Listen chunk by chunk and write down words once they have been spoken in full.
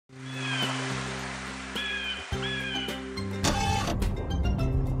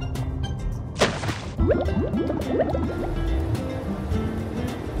What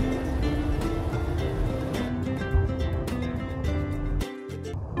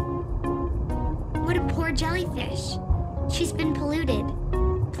a poor jellyfish. She's been polluted.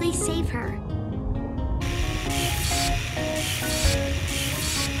 Please save her.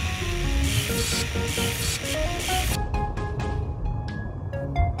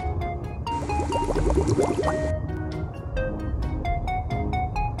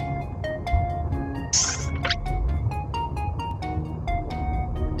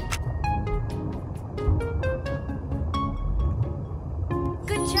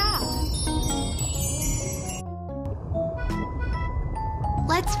 Good job.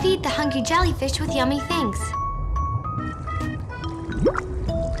 Let's feed the hungry jellyfish with yummy things.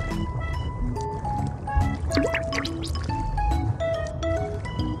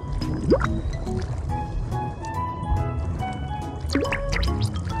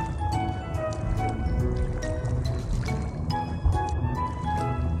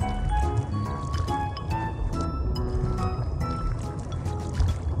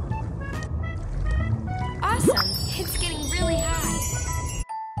 Awesome! It's getting really high.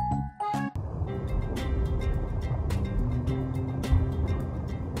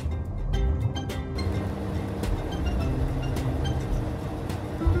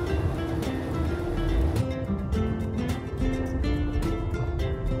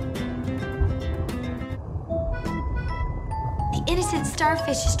 The innocent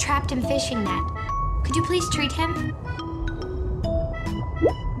starfish is trapped in fishing net. Could you please treat him?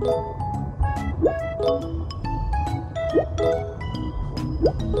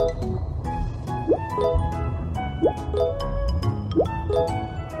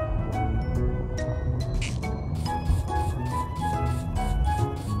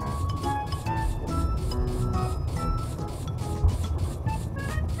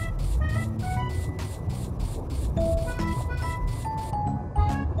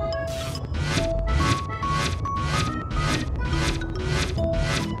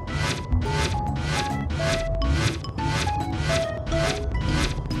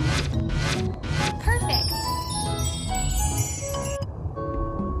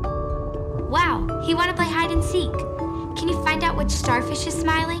 Wow, he wanted to play hide and seek. Can you find out which starfish is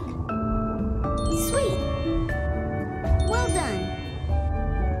smiling? Sweet. Well done.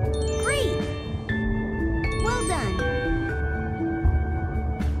 Great. Well done.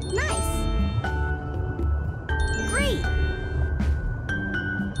 Nice. Great.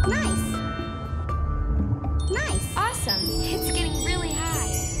 Nice. Nice. Awesome, it's getting really high.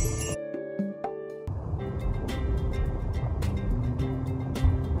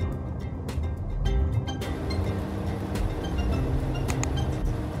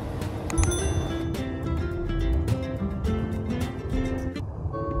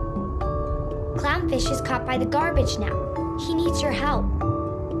 Clownfish is caught by the garbage now. He needs your help.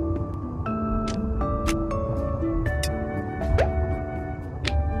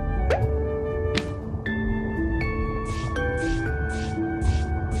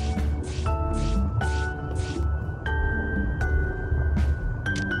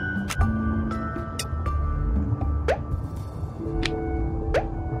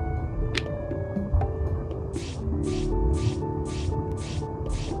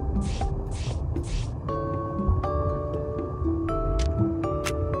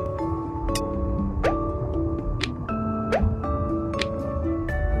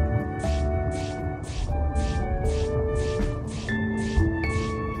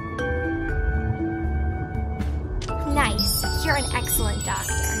 Nice. You're an excellent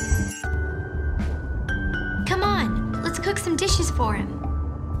doctor. Come on, let's cook some dishes for him.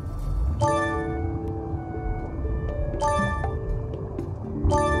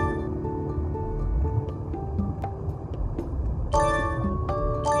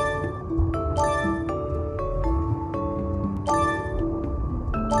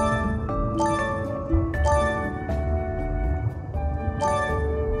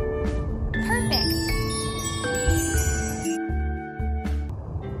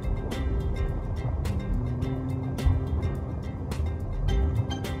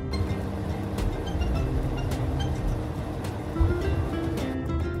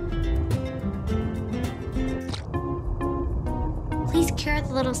 Please cure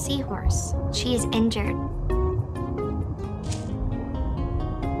the little seahorse. She is injured.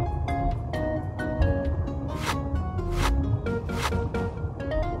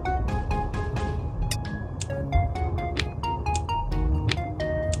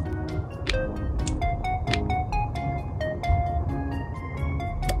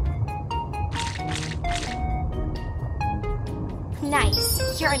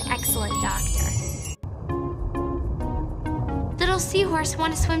 Nice. You're an excellent doctor. seahorse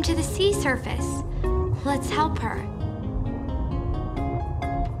want to swim to the sea surface. Let's help her.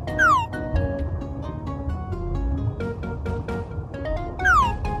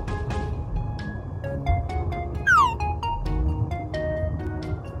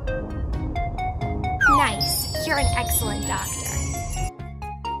 Nice. You're an excellent doctor.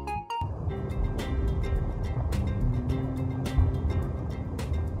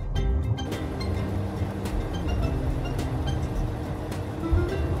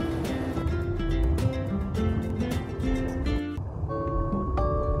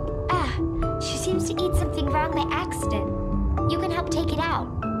 She seems to eat something wrong by accident. You can help take it out,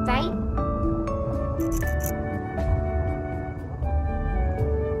 right?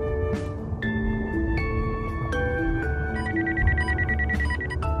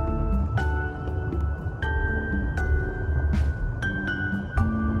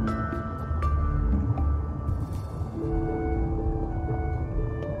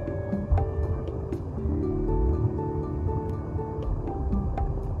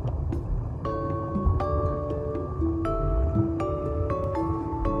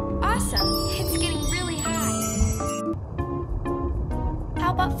 It's getting really high.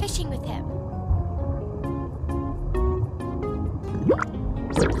 How about fishing with him?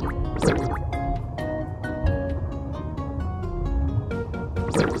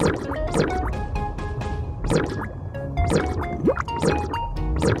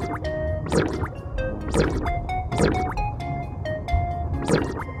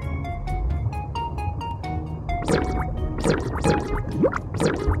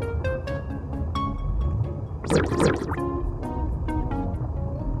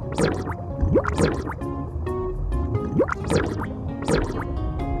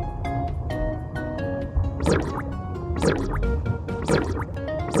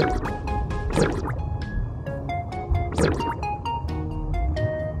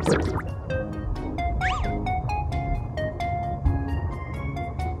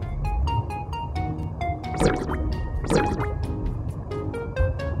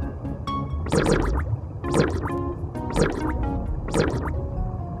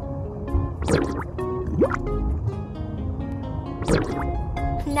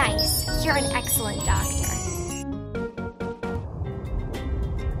 Nice. You're an excellent doctor.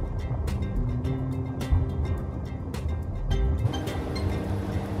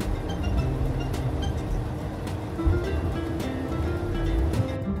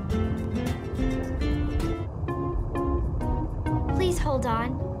 Please hold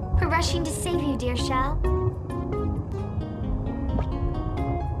on. We're rushing to save you, dear Shell.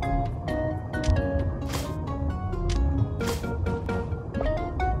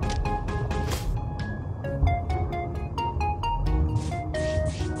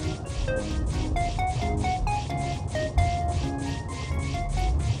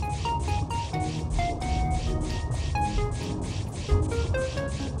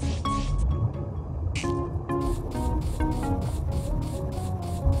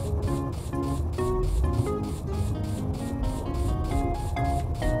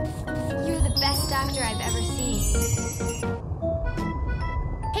 Doctor I've ever seen.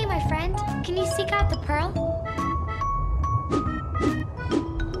 Hey, my friend, can you seek out the pearl?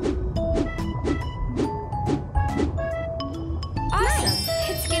 Awesome! Nice.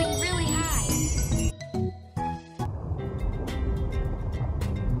 It's getting really high.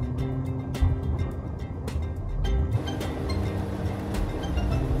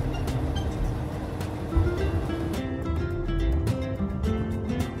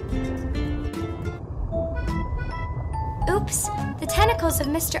 Oops, the tentacles of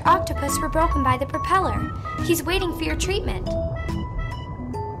Mr. Octopus were broken by the propeller. He's waiting for your treatment.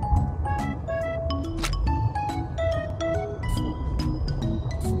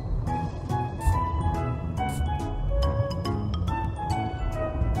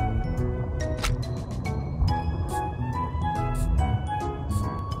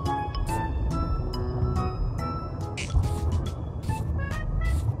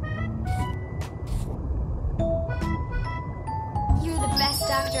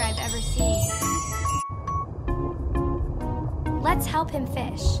 Doctor I've ever seen. Let's help him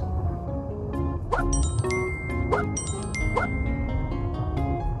fish.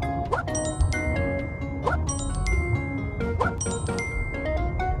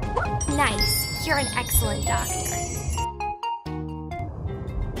 Nice. You're an excellent doctor.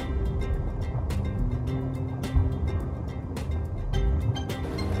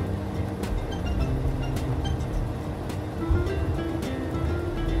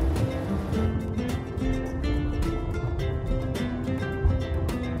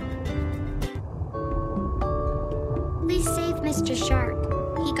 Please save Mr. Mr. Shark.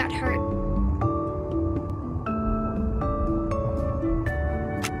 He got hurt.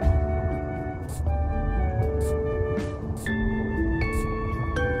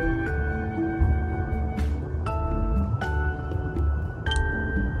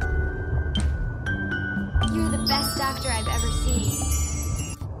 You're the best doctor I've ever seen.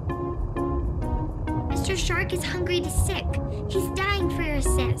 Mr. Shark is hungry to sick. He's dying for your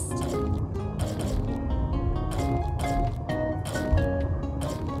assist.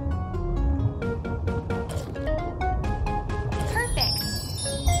 Perfect.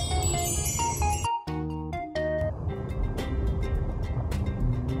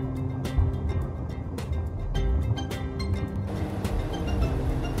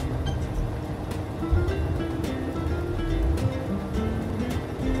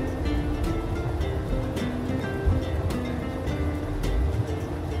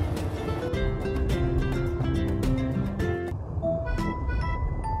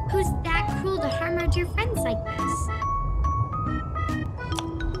 Who's that cruel to harm our dear friends like this?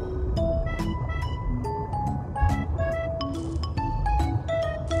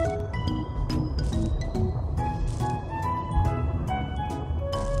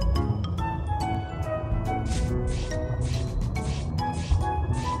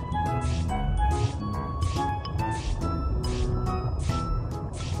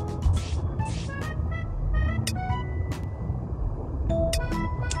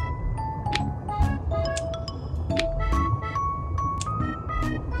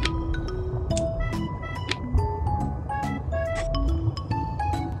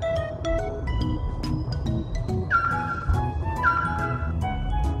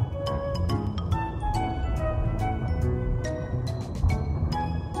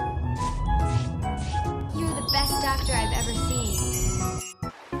 You're the best doctor I've ever seen.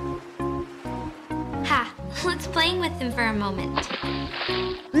 Ha! Let's playing with him for a moment.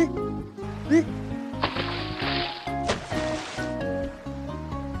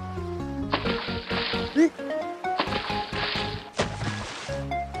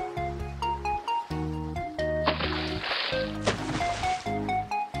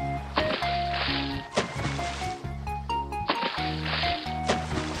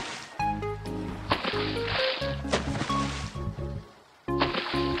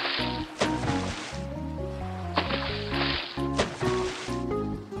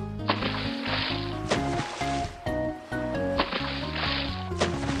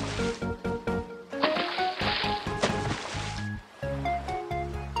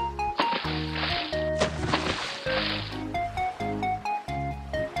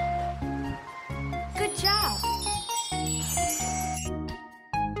 Good job.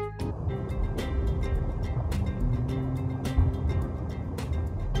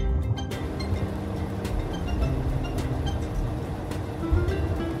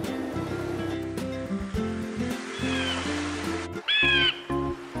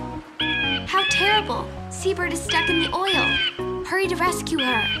 How terrible! Seabird is stuck in the oil. Hurry to rescue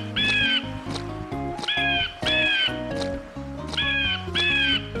her.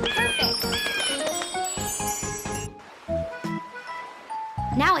 Perfect.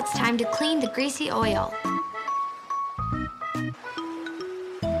 Now it's time to clean the greasy oil.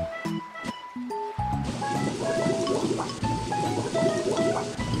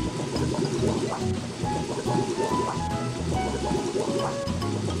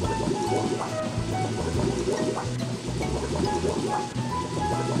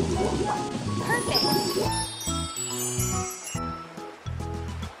 Perfect.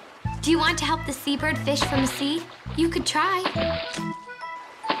 Do you want to help the seabird fish from the sea? You could try.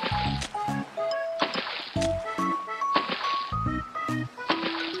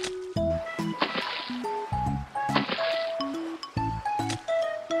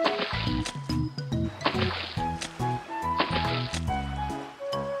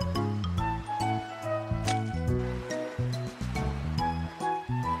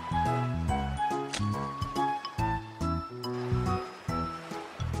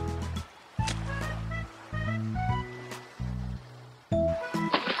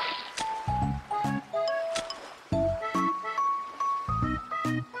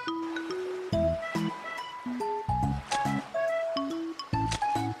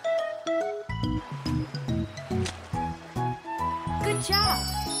 Good job.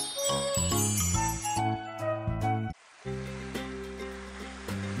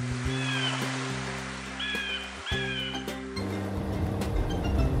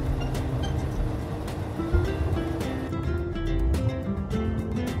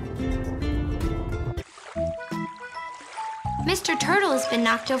 Mr. Turtle has been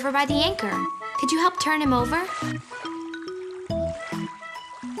knocked over by the anchor. Could you help turn him over?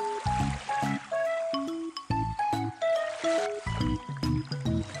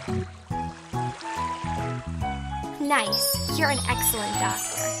 Nice. You're an excellent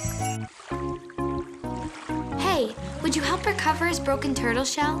doctor. Hey, would you help recover his broken turtle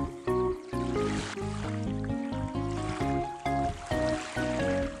shell?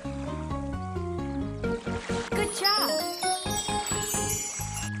 Good job.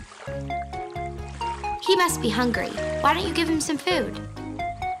 He must be hungry. Why don't you give him some food?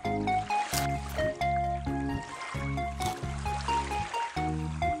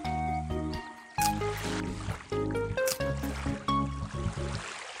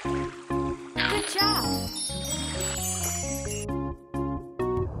 Good job.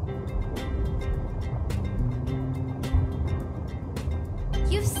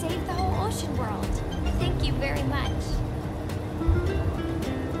 You've saved the whole ocean world. Thank you very much.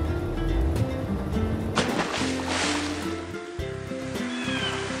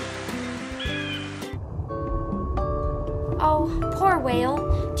 Oh, poor whale.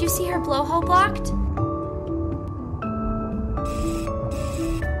 Do you see her blowhole blocked?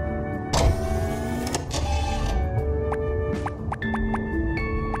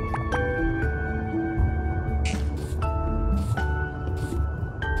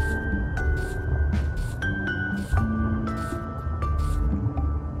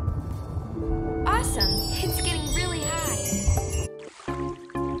 Awesome. It's getting really high.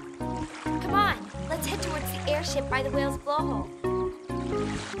 Come on, let's head towards the airship by the whale's blowhole.